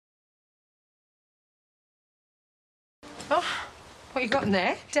Oh, what you got in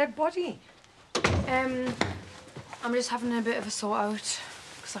there? Dead body. I'm just having a bit of a sort out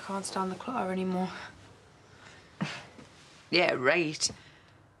because I can't stand the clutter anymore. Yeah, right.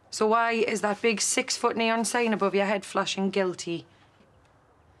 So why is that big 6-foot neon sign above your head flashing guilty?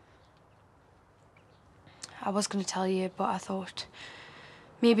 I was going to tell you, but I thought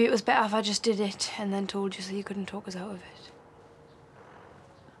maybe it was better if I just did it and then told you so you couldn't talk us out of it.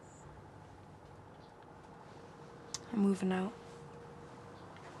 I'm moving out.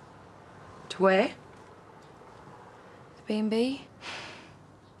 To where? The B&B.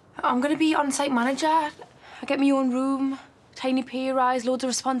 I'm going to be on-site manager. I get my own room, tiny pay rise, loads of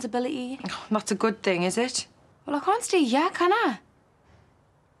responsibility. Oh, that's a good thing, is it? Well, I can't stay here, can I?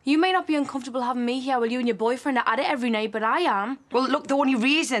 You may not be uncomfortable having me here while you and your boyfriend are at it every night, but I am. Well, look, the only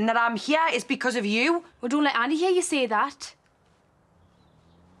reason that I'm here is because of you. Well, don't let Andy hear you say that.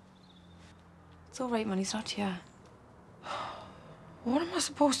 It's all right, man, he's not here. What am I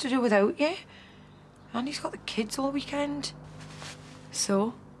supposed to do without you? Andy's got the kids all weekend.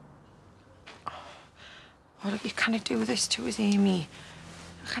 So? Oh, look, you can't do this to us, Amy.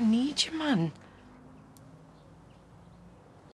 Look, I need you, man.